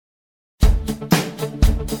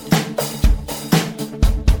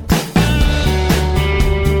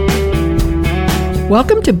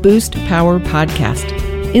Welcome to Boost Power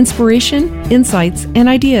Podcast. Inspiration, insights, and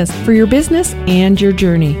ideas for your business and your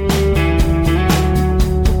journey.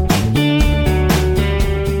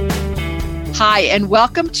 Hi, and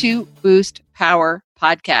welcome to Boost Power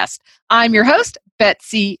Podcast. I'm your host,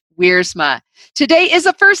 Betsy Wiersma. Today is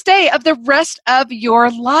the first day of the rest of your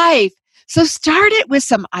life. So start it with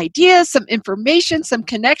some ideas, some information, some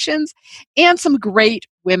connections, and some great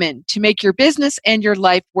women to make your business and your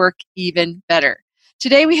life work even better.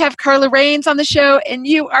 Today we have Carla Rains on the show, and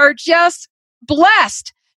you are just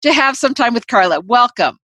blessed to have some time with Carla.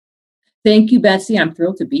 Welcome. Thank you, Betsy. I'm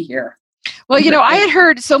thrilled to be here. Well, you know, I had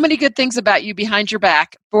heard so many good things about you behind your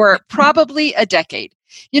back for probably a decade.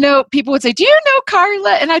 You know, people would say, "Do you know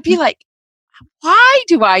Carla?" And I'd be like, why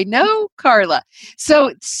do I know Carla?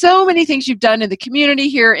 So many things you've done in the community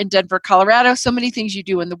here in Denver, Colorado, so many things you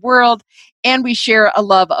do in the world, and we share a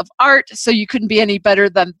love of art, so you couldn't be any better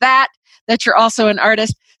than that you're also an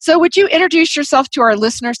artist. So would you introduce yourself to our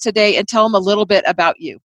listeners today and tell them a little bit about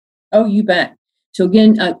you? Oh, you bet. So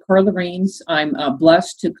again, Carla Rains. I'm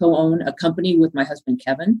blessed to co-own a company with my husband,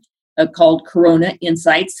 Kevin, called Corona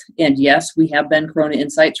Insights. And yes, we have been Corona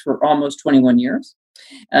Insights for almost 21 years.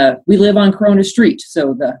 We live on Corona Street,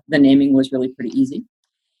 so the naming was really pretty easy.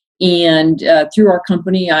 And through our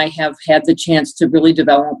company, I have had the chance to really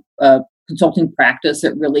develop a consulting practice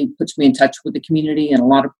that really puts me in touch with the community in a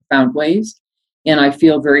lot of profound ways. And I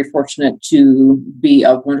feel very fortunate to be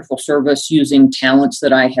of wonderful service using talents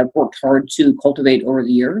that I have worked hard to cultivate over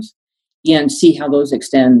the years and see how those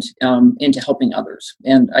extend into helping others.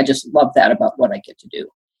 And I just love that about what I get to do.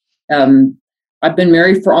 I've been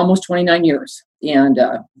married for almost 29 years and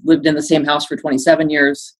lived in the same house for 27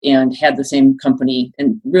 years and had the same company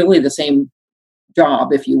and really the same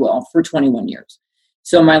job, if you will, for 21 years.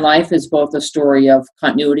 So my life is both a story of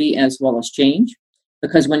continuity as well as change,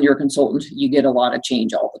 because when you're a consultant, you get a lot of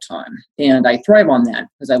change all the time. And I thrive on that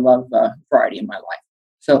because I love variety in my life.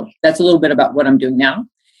 So that's a little bit about what I'm doing now.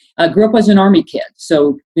 I grew up as an Army kid.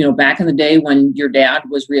 So, you know, back in the day when your dad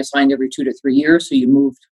was reassigned every 2 to 3 years, so you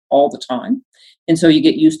moved all the time. And so you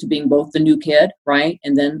get used to being both the new kid, right?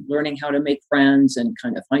 And then learning how to make friends and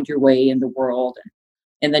kind of find your way in the world.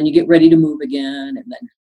 And then you get ready to move again and then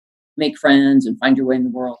make friends and find your way in the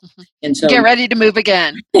world. And so get ready to move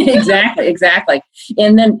again. Exactly.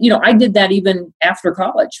 And then, you know, I did that even after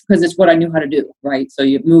college because it's what I knew how to do, right? So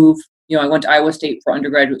you move, you know, I went to Iowa State for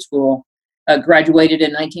undergraduate school, graduated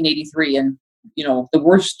in 1983 and, you know, the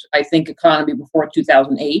worst, I think, economy before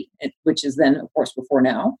 2008, which is then, of course, before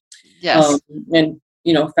now. Yes. And,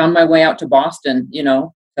 you know, found my way out to Boston, you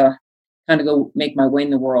know, to kind of go make my way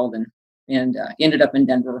in the world and ended up in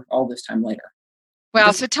Denver all this time later.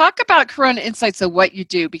 Wow. So talk about Corona Insights of what you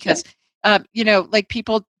do, because, you know, like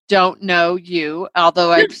people don't know you,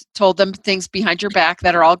 although I've told them things behind your back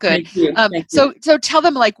that are all good. Thank you. So tell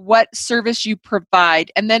them like what service you provide.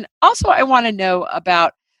 And then also I want to know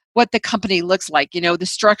about what the company looks like, you know, the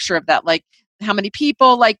structure of that, like how many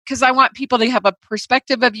people, like, because I want people to have a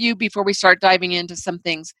perspective of you before we start diving into some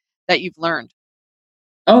things that you've learned.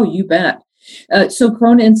 Oh, you bet. So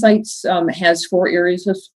Corona Insights has 4 areas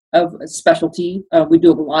of specialty. We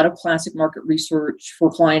do a lot of classic market research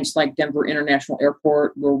for clients like Denver International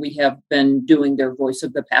Airport, where we have been doing their voice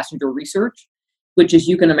of the passenger research, which is,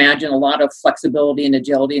 you can imagine, a lot of flexibility and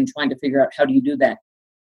agility in trying to figure out how do you do that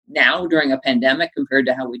now during a pandemic compared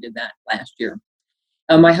to how we did that last year.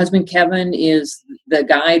 My husband, Kevin, is the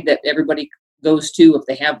guy that everybody goes to if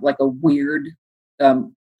they have like a weird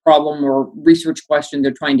problem or research question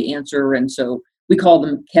they're trying to answer. And so we call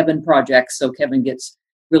them Kevin projects. So Kevin gets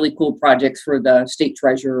really cool projects for the state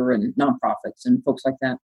treasurer and nonprofits and folks like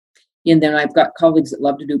that. And then I've got colleagues that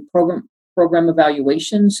love to do program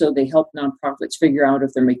evaluation. So they help nonprofits figure out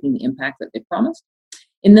if they're making the impact that they promised.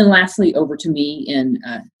 And then lastly, over to me in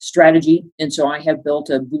strategy. And so I have built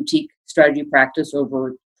a boutique strategy practice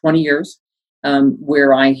over 20 years,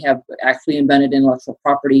 where I have actually invented intellectual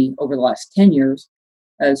property over the last 10 years.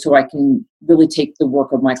 So I can really take the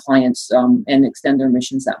work of my clients and extend their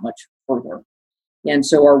missions that much further. And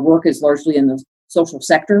so our work is largely in the social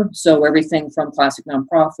sector. So everything from classic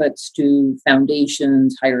nonprofits to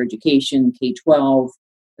foundations, higher education, K-12,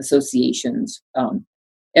 associations.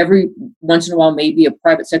 Every once in a while, maybe a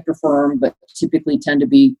private sector firm, but typically tend to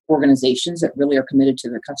be organizations that really are committed to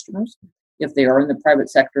their customers. If they are in the private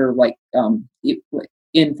sector, like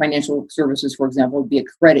in financial services, for example, it would be a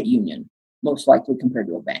credit union, most likely compared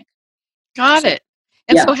to a bank. Got it.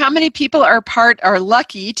 And so how many people are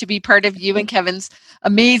lucky to be part of you and Kevin's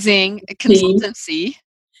amazing consultancy?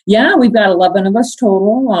 Yeah, we've got 11 of us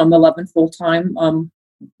total, 11 full-time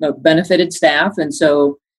benefited staff. And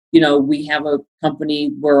so We have a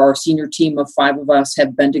company where our senior team of 5 of us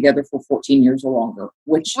have been together for 14 years or longer,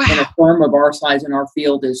 which in a firm of our size in our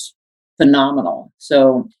field is phenomenal.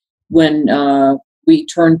 So when we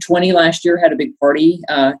turned 20 last year, had a big party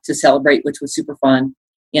to celebrate, which was super fun.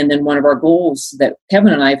 And then one of our goals that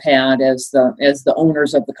Kevin and I have had as the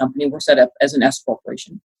owners of the company, we're set up as an S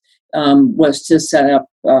corporation, was to set up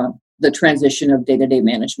the transition of day-to-day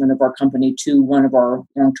management of our company to one of our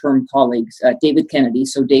long-term colleagues, David Kennedy.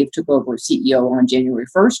 So Dave took over as CEO on January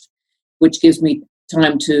 1st, which gives me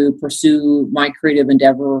time to pursue my creative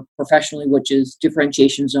endeavor professionally, which is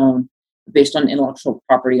Differentiation Zone, based on intellectual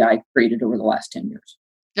property I created over the last 10 years.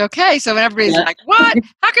 Okay, so when everybody's like, what?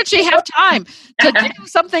 How could she have time to do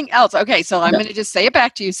something else? Okay, so I'm going to just say it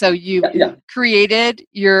back to you. So you created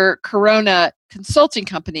your Corona consulting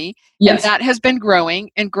company, and that has been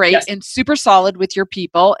growing and great and super solid with your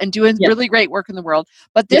people and doing really great work in the world.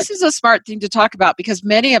 But this is a smart thing to talk about, because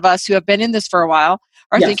many of us who have been in this for a while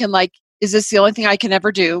are thinking like, is this the only thing I can ever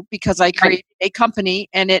do? Because I created a company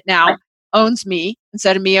and it now owns me.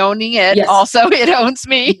 Instead of me owning it, also it owns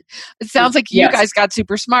me. It sounds like you guys got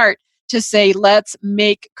super smart to say, let's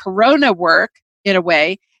make Corona work in a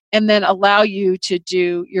way, and then allow you to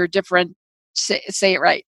do your say it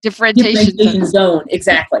right, differentiation zone.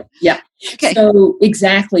 Exactly. Yeah. Okay. So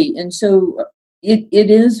exactly. And so it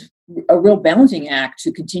is a real balancing act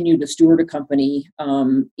to continue to steward a company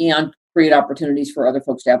and create opportunities for other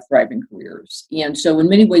folks to have thriving careers. And so in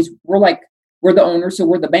many ways, we're the owner, so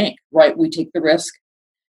we're the bank, right? We take the risk.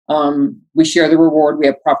 We share the reward. We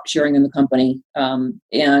have profit sharing in the company, and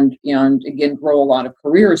again, grow a lot of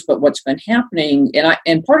careers. But what's been happening,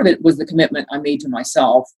 and part of it was the commitment I made to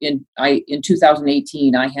myself. In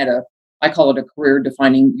 2018, I call it a career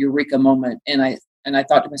defining eureka moment, and I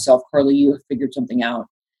thought to myself, Carly, you have figured something out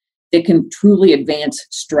that can truly advance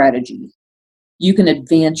strategy. You can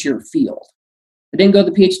advance your field. I didn't go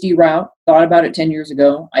the PhD route, thought about it 10 years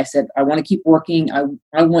ago. I said, I want to keep working.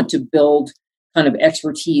 I want to build kind of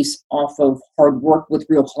expertise off of hard work with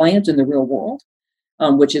real clients in the real world,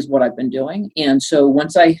 which is what I've been doing. And so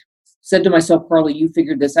once I said to myself, Carly, you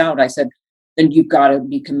figured this out, I said, then you've got to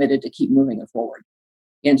be committed to keep moving it forward.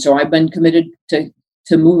 And so I've been committed to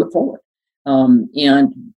move it forward.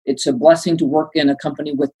 And it's a blessing to work in a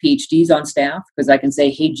company with PhDs on staff, because I can say,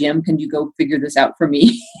 hey, Jim, can you go figure this out for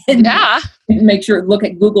me? and make sure, look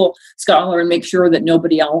at Google Scholar and make sure that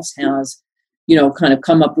nobody else has, kind of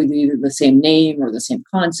come up with either the same name or the same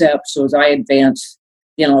concept. So as I advance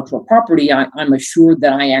the intellectual property, I'm assured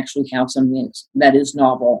that I actually have something that is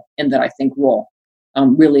novel and that I think will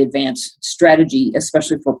really advance strategy,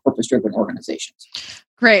 especially for purpose-driven organizations.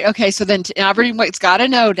 Great. Okay. So then everyone's got to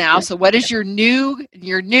know now. So what is your new,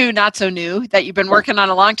 not so new, that you've been working on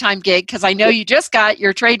a long time gig? Because I know you just got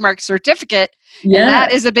your trademark certificate. And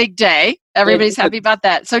that is a big day. Everybody's happy about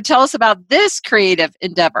that. So tell us about this creative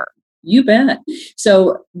endeavor. You bet.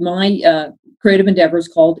 So my creative endeavor is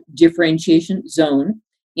called Differentiation Zone,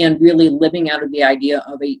 and really living out of the idea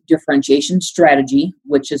of a differentiation strategy,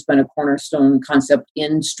 which has been a cornerstone concept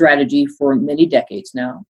in strategy for many decades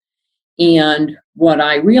now. And what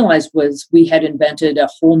I realized was we had invented a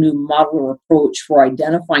whole new model or approach for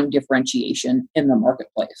identifying differentiation in the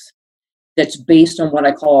marketplace that's based on what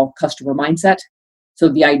I call customer mindset. So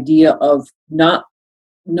the idea of not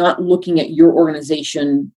looking at your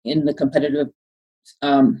organization in the competitive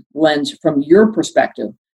lens from your perspective,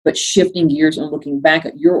 but shifting gears and looking back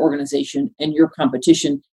at your organization and your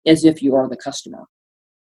competition as if you are the customer,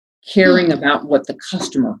 caring about what the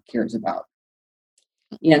customer cares about.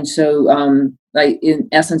 And so I, in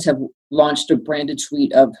essence, have launched a branded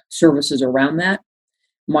suite of services around that.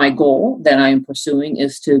 My goal that I am pursuing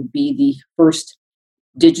is to be the first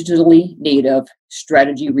digitally native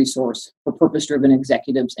strategy resource for purpose-driven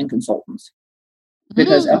executives and consultants.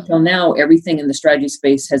 Because up till now, everything in the strategy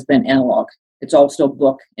space has been analog. It's all still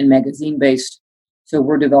book and magazine-based. So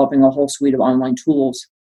we're developing a whole suite of online tools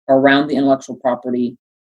around the intellectual property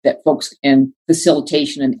that folks, and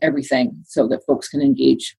facilitation and everything, so that folks can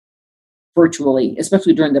engage virtually,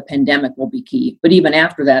 especially during the pandemic, will be key. But even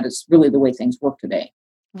after that, it's really the way things work today.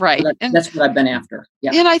 Right. So that's what I've been after.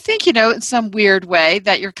 Yeah. And I think, in some weird way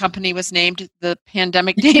that your company was named the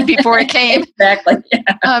pandemic name before it came. Exactly.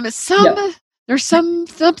 Yeah. There's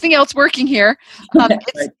something else working here.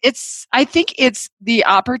 I think it's the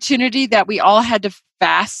opportunity that we all had to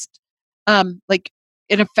fast, like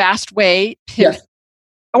in a fast way, pivot.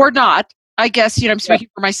 Or not, I guess, I'm speaking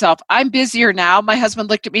for myself. I'm busier now. My husband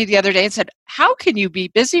looked at me the other day and said, how can you be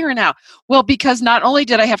busier now? Well, because not only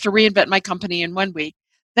did I have to reinvent my company in 1 week,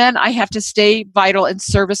 then I have to stay vital and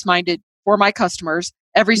service-minded for my customers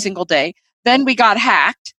every single day. Then we got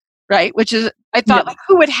hacked. right? Which is, I thought, like,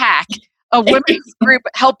 who would hack a women's group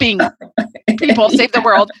helping people save the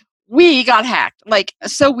world? We got hacked, like,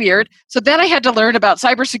 so weird. So then I had to learn about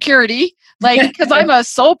cybersecurity, like, because I'm a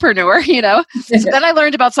solopreneur, So then I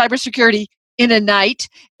learned about cybersecurity in a night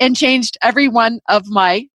and changed every one of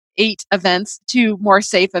my 8 events to more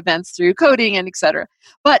safe events through coding and et cetera.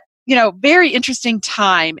 But, very interesting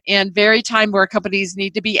time, and very time where companies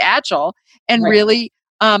need to be agile and really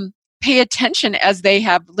pay attention as they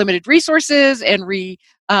have limited resources and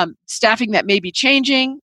staffing that may be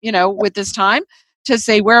changing, with this time, to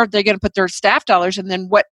say where are they going to put their staff dollars, and then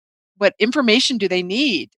what information do they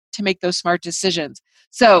need to make those smart decisions.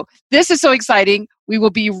 So this is so exciting. We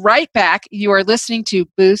will be right back. You are listening to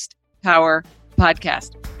Boost Power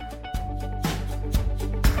Podcast.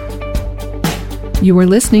 You are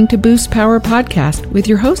listening to Boost Power Podcast with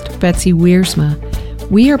your host, Betsy Wiersma.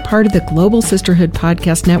 We are part of the Global Sisterhood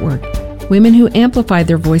Podcast Network, women who amplify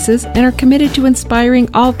their voices and are committed to inspiring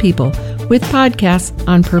all people with podcasts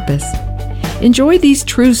on purpose. Enjoy these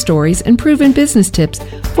true stories and proven business tips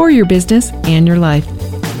for your business and your life.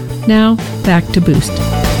 Now, back to Boost.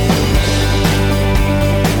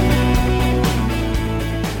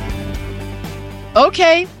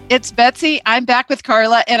 Okay, it's Betsy. I'm back with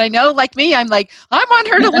Carla, and I know, like me, I'm like, I want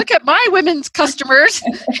her to look at my women's customers,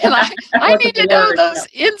 and I need to know those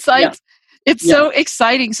insights. Yeah. It's so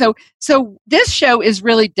exciting. So this show is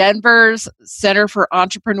really Denver's Center for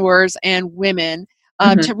Entrepreneurs and Women,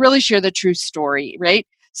 to really share the true story, right?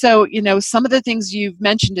 So, some of the things you've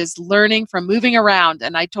mentioned is learning from moving around,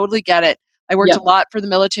 and I totally get it. I worked a lot for the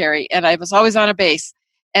military, and I was always on a base,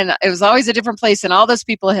 and it was always a different place, and all those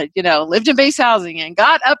people had, lived in base housing and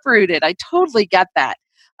got uprooted. I totally get that.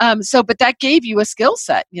 But that gave you a skill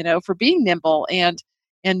set, for being nimble and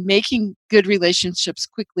making good relationships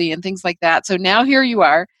quickly and things like that. So now here you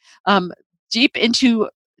are, deep into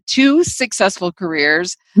 2 successful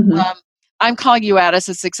careers. I'm calling you out as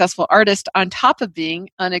a successful artist on top of being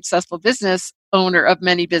an successful business owner of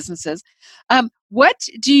many businesses. What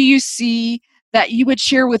do you see that you would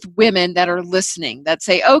share with women that are listening that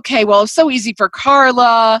say, okay, well, it's so easy for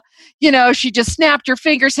Carla. She just snapped her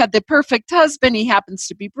fingers, had the perfect husband. He happens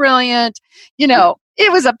to be brilliant.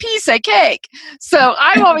 It was a piece of cake. So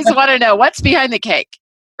I always want to know what's behind the cake,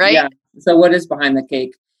 right? Yeah. So what is behind the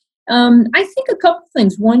cake? I think a couple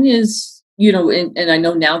things. One is, and I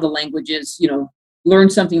know now the language is, learn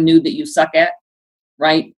something new that you suck at,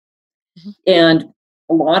 right? And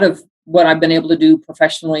a lot of what I've been able to do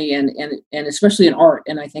professionally and especially in art,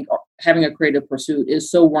 and I think having a creative pursuit is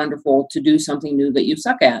so wonderful to do something new that you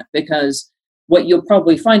suck at, because what you'll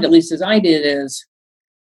probably find, at least as I did, is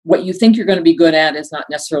what you think you're going to be good at is not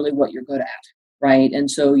necessarily what you're good at, right? And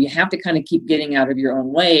so you have to kind of keep getting out of your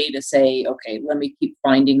own way to say, okay, let me keep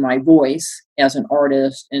finding my voice as an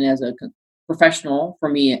artist and as a professional for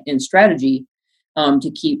me in strategy,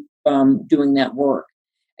 to keep doing that work.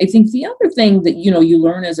 I think the other thing that, you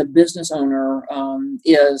learn as a business owner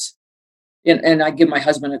is, and I give my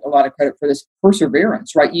husband a lot of credit for this,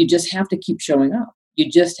 perseverance, right? You just have to keep showing up. You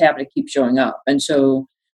just have to keep showing up. And so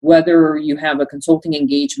whether you have a consulting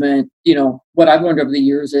engagement, what I've learned over the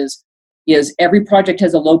years is every project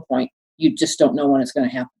has a low point. You just don't know when it's going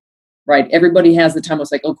to happen, right? Everybody has the time.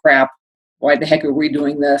 It's like, oh crap, why the heck are we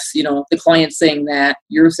doing this? The client's saying that,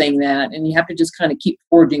 you're saying that, and you have to just kind of keep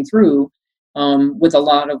forging through with a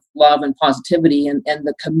lot of love and positivity and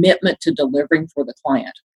the commitment to delivering for the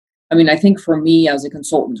client. I mean, I think for me as a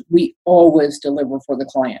consultant, we always deliver for the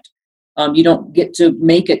client. You don't get to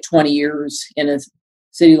make it 20 years in a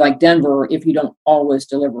city like Denver if you don't always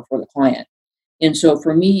deliver for the client. And so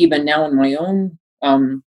for me, even now in my own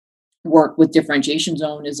work with Differentiation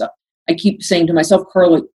Zone, is I keep saying to myself,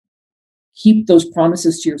 Carla, keep those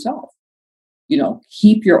promises to yourself.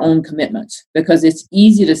 Keep your own commitments, because it's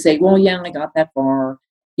easy to say, well, yeah, I got that far.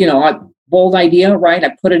 Bold idea, right?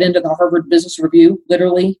 I put it into the Harvard Business Review,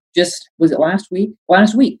 literally was it last week?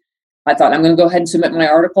 Last week. I thought, I'm going to go ahead and submit my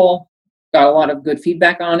article. Got a lot of good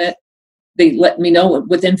feedback on it. They let me know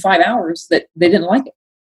within 5 hours that they didn't like it.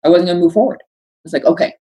 I wasn't going to move forward. It's like,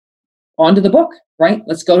 okay, on to the book, right?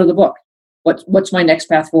 Let's go to the book. What's my next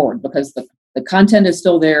path forward? Because the content is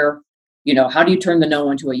still there. How do you turn the no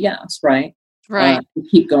into a yes, right? Right.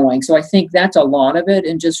 Keep going. So I think that's a lot of it.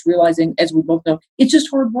 And just realizing, as we both know, it's just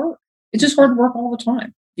hard work. It's just hard work all the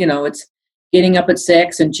time. It's getting up at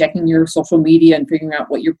 6 and checking your social media and figuring out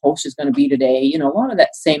what your post is going to be today. A lot of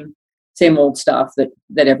that same old stuff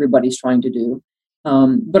that everybody's trying to do.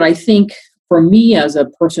 But I think for me, as a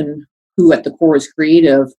person who at the core is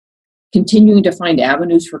creative, continuing to find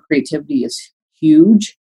avenues for creativity is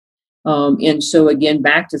huge. And so again,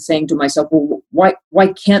 back to saying to myself, well, why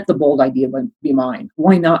can't the bold idea be mine?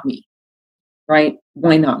 Why not me? Right?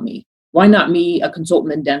 Why not me? Why not me, a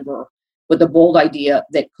consultant in Denver, with a bold idea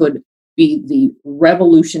that could be the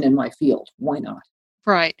revolution in my field? Why not?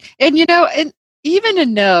 Right. And, and even a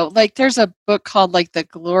no, like there's a book called like The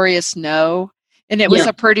Glorious No, and it was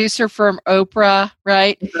a producer from Oprah,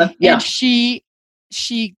 right? Yeah. And she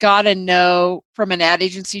got a no from an ad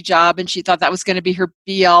agency job, and she thought that was going to be her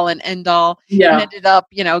be all and end all. Yeah. And ended up,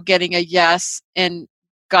 getting a yes and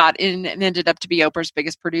got in and ended up to be Oprah's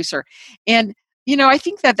biggest producer. And, I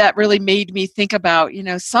think that really made me think about,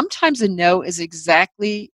 sometimes a no is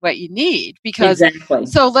exactly what you need, because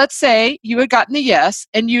so let's say you had gotten a yes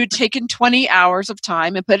and you had taken 20 hours of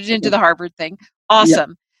time and put it into the Harvard thing.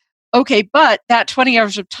 Awesome. Yeah. Okay. But that 20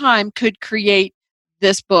 hours of time could create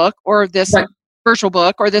this book or this virtual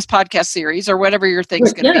book or this podcast series or whatever your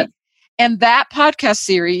thing's going to be. And that podcast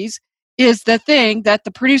series is the thing that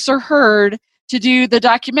the producer heard to do the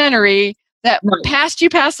documentary that past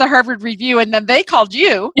the Harvard review, and then they called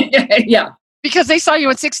you because they saw you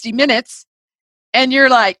in 60 Minutes, and you're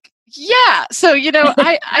like, yeah. So,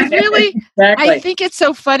 I really, I think it's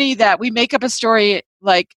so funny that we make up a story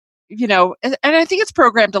like, and I think it's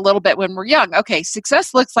programmed a little bit when we're young. Okay,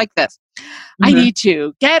 success looks like this. Mm-hmm. I need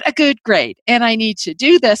to get a good grade, and I need to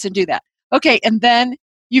do this and do that. Okay, and then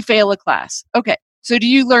you fail a class. Okay, so do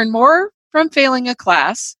you learn more from failing a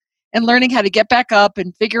class and learning how to get back up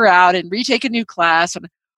and figure out and retake a new class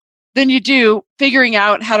than you do figuring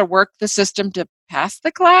out how to work the system to pass the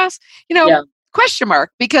class? Question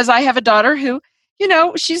mark, because I have a daughter who,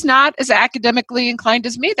 she's not as academically inclined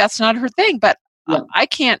as me. That's not her thing, but I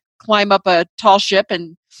can't climb up a tall ship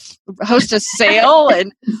and host a sail,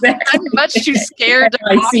 and I'm much too scared to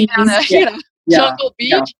walk down a jungle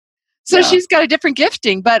beach. So she's got a different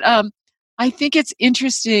gifting, but I think it's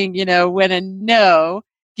interesting, when a no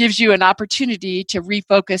gives you an opportunity to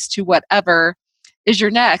refocus to whatever is your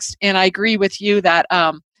next. And I agree with you that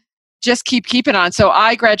just keeping on. So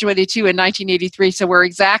I graduated too in 1983, so we're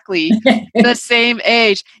exactly the same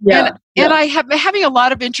age. And I have been having a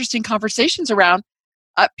lot of interesting conversations around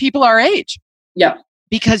people our age. Yeah.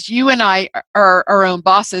 Because you and I are our own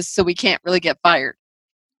bosses, so we can't really get fired.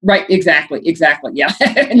 Right. Exactly. Yeah.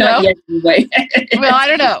 Not yet anyway. Well, I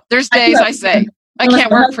don't know. There's days I say, I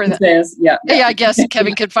can't work for that. Yeah, I guess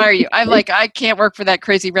Kevin could fire you. I'm like, I can't work for that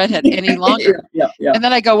crazy redhead any longer. Yeah. And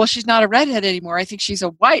then I go, well, she's not a redhead anymore. I think she's a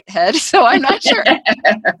whitehead, so I'm not sure.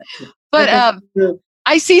 But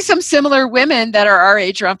I see some similar women that are our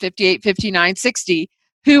age, around 58, 59, 60,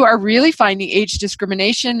 who are really finding age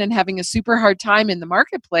discrimination and having a super hard time in the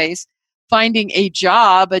marketplace, finding a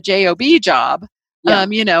job, a job,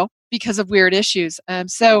 because of weird issues.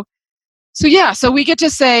 So we get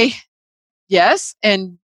to say yes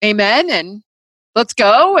and amen and let's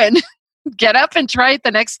go and get up and try it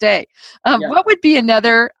the next day. What would be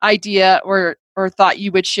another idea or thought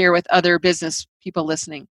you would share with other business people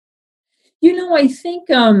listening? I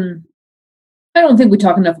think, I don't think we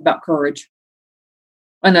talk enough about courage.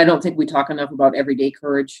 And I don't think we talk enough about everyday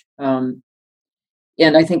courage. And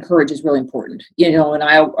I think courage is really important, and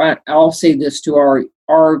I'll say this to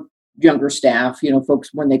our younger staff, folks,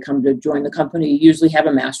 when they come to join the company, usually have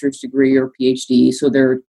a master's degree or PhD. So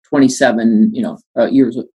they're 27,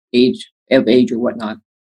 years of age or whatnot.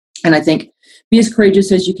 And I think be as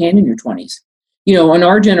courageous as you can in your 20s. In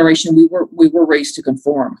our generation, we were raised to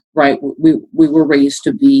conform, right? We were raised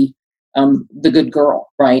to be the good girl,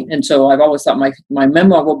 right? And so I've always thought my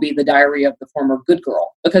memoir will be the diary of the former good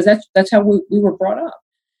girl, because that's how we were brought up.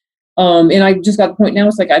 And I just got the point now.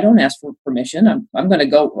 It's like, I don't ask for permission. I'm going to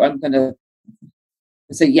go. I'm going to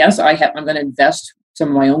say yes. I'm going to invest some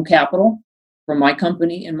of my own capital from my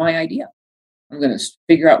company and my idea. I'm going to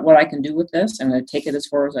figure out what I can do with this. I'm going to take it as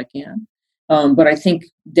far as I can. But I think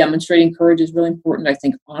demonstrating courage is really important. I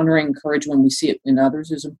think honoring courage when we see it in others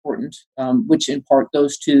is important, which in part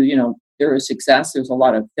goes to, there is success. There's a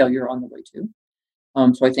lot of failure on the way too.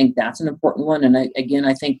 So I think that's an important one. And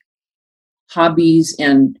I think hobbies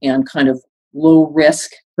and kind of low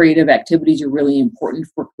risk creative activities are really important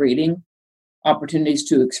for creating opportunities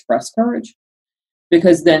to express courage.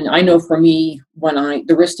 Because then I know for me,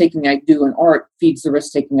 the risk taking I do in art feeds the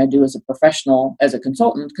risk taking I do as a professional, as a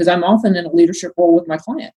consultant, because I'm often in a leadership role with my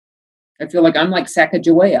client. I feel like I'm like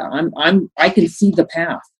Sacagawea. I can see the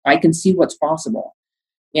path. I can see what's possible.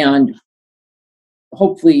 And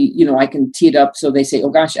hopefully, I can tee it up so they say,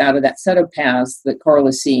 oh gosh, out of that set of paths that Carl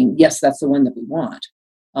is seeing, yes, that's the one that we want.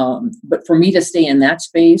 But for me to stay in that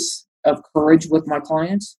space of courage with my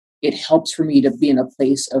clients, it helps for me to be in a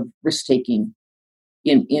place of risk taking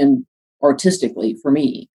in artistically for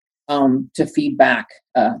me. to feed back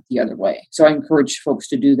the other way. So I encourage folks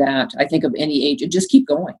to do that. I think of any age and just keep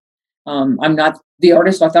going. I'm not the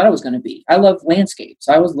artist I thought I was going to be. I love landscapes.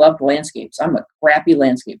 I always loved landscapes. I'm a crappy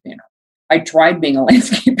landscape painter. I tried being a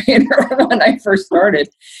landscape painter when I first started,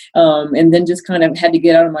 and then just kind of had to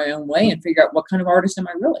get out of my own way and figure out what kind of artist am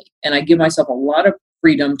I really? And I give myself a lot of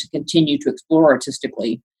freedom to continue to explore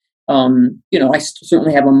artistically. I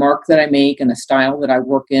certainly have a mark that I make and a style that I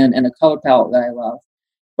work in and a color palette that I love.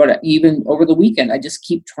 But even over the weekend, I just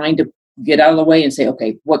keep trying to get out of the way and say,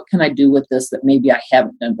 okay, what can I do with this that maybe I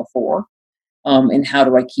haven't done before? And how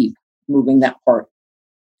do I keep moving that part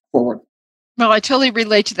forward? Well, I totally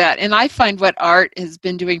relate to that. And I find what art has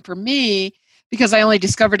been doing for me, because I only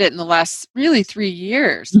discovered it in the last really 3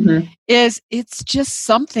 years, is it's just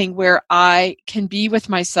something where I can be with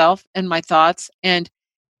myself and my thoughts and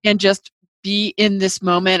just be in this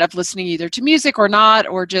moment of listening either to music or not,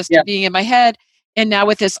 or just being in my head. And now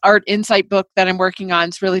with this Art Insight book that I'm working on,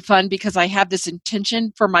 it's really fun because I have this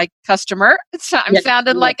intention for my customer. I'm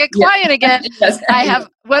sounding like a client again.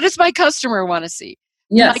 What does my customer want to see?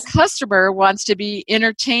 Yes. My customer wants to be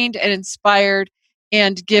entertained and inspired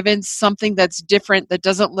and given something that's different that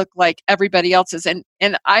doesn't look like everybody else's. And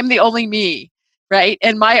I'm the only me, right?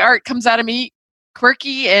 And my art comes out of me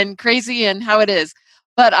quirky and crazy and how it is.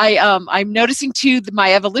 But I'm noticing too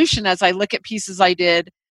my evolution as I look at pieces I did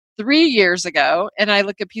 3 years ago and I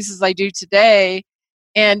look at pieces I do today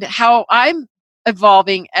and how I'm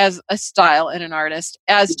evolving as a style and an artist,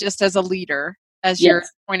 as a leader, as you're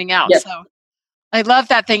pointing out. So I love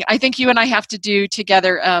that thing. I think you and I have to do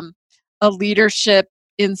together a leadership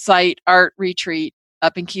insight art retreat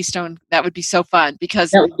up in Keystone. That would be so fun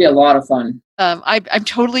because that would be a lot of fun. I'm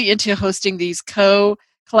totally into hosting these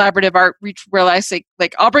collaborative art where I say,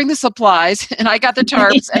 like, I'll bring the supplies and I got the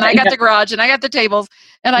tarps and I got the garage and I got the tables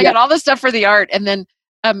and I got all the stuff for the art. And then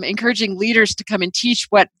I'm encouraging leaders to come and teach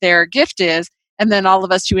what their gift is. And then all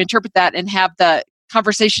of us to interpret that and have the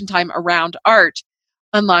conversation time around art,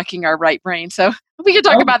 unlocking our right brain. So we could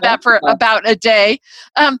talk about that for about a day.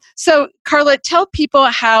 So Carla, tell people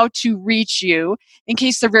how to reach you in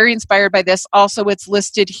case they're very inspired by this. Also, it's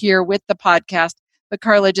listed here with the podcast. But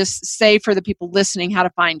Carla, just say for the people listening how to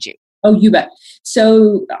find you. Oh, you bet.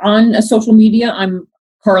 So on social media, I'm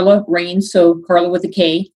Carla Raines. So Carla with a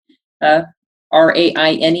K,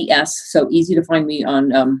 Raines. So easy to find me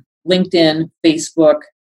on LinkedIn, Facebook,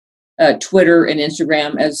 Twitter, and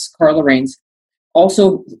Instagram as Carla Raines.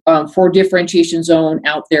 Also for Differentiation Zone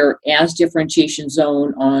out there as Differentiation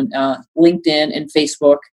Zone on LinkedIn and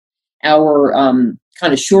Facebook. Our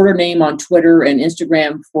kind of shorter name on Twitter and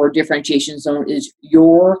Instagram for Differentiation Zone is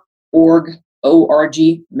Your Org,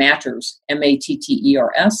 O-R-G, Matters,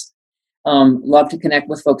 M-A-T-T-E-R-S. Love to connect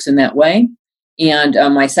with folks in that way. And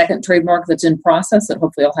my second trademark that's in process that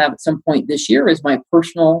hopefully I'll have at some point this year is my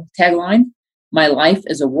personal tagline, My Life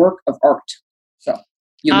is a Work of Art. So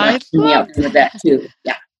you might see me out with that too.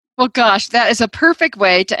 Yeah. Well, gosh, that is a perfect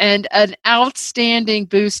way to end an outstanding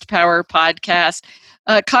Boost Power podcast.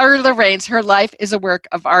 Carla Raines, her life is a work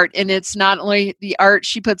of art, and it's not only the art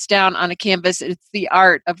she puts down on a canvas, it's the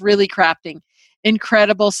art of really crafting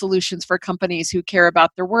incredible solutions for companies who care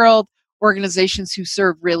about their world, organizations who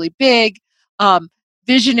serve really big,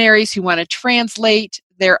 visionaries who want to translate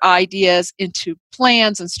their ideas into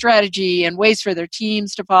plans and strategy and ways for their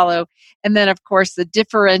teams to follow. And then, of course, the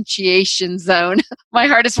differentiation zone, my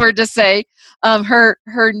hardest word to say,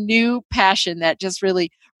 her new passion that just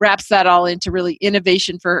really wraps that all into really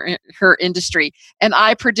innovation for her industry. And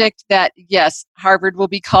I predict that, yes, Harvard will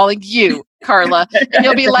be calling you, Carla. And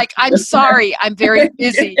you'll be like, I'm sorry, I'm very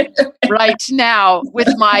busy right now with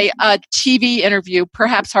my TV interview.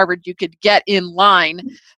 Perhaps, Harvard, you could get in line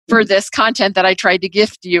for this content that I tried to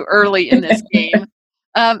gift you early in this game.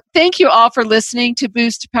 Thank you all for listening to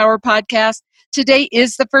Boost Power Podcast. Today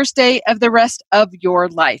is the first day of the rest of your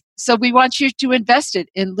life. So we want you to invest it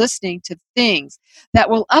in listening to things that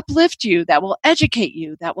will uplift you, that will educate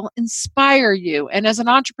you, that will inspire you. And as an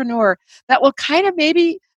entrepreneur, that will kind of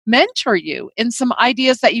maybe mentor you in some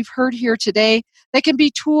ideas that you've heard here today that can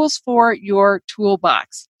be tools for your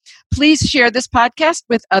toolbox. Please share this podcast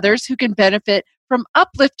with others who can benefit from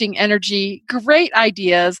uplifting energy, great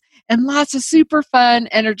ideas, and lots of super fun,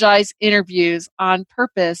 energized interviews on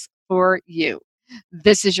purpose for you.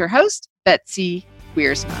 This is your host, Betsy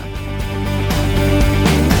Wiersma.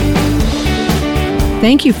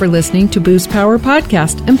 Thank you for listening to Boost Power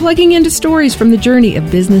Podcast and plugging into stories from the journey of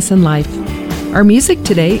business and life. Our music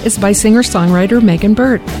today is by singer-songwriter Megan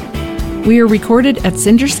Burt. We are recorded at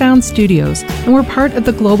Cinder Sound Studios, and we're part of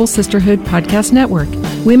the Global Sisterhood Podcast Network.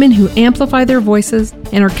 women who amplify their voices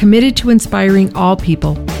and are committed to inspiring all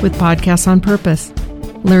people with podcasts on purpose.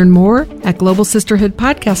 Learn more at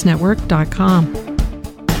globalsisterhoodpodcastnetwork.com.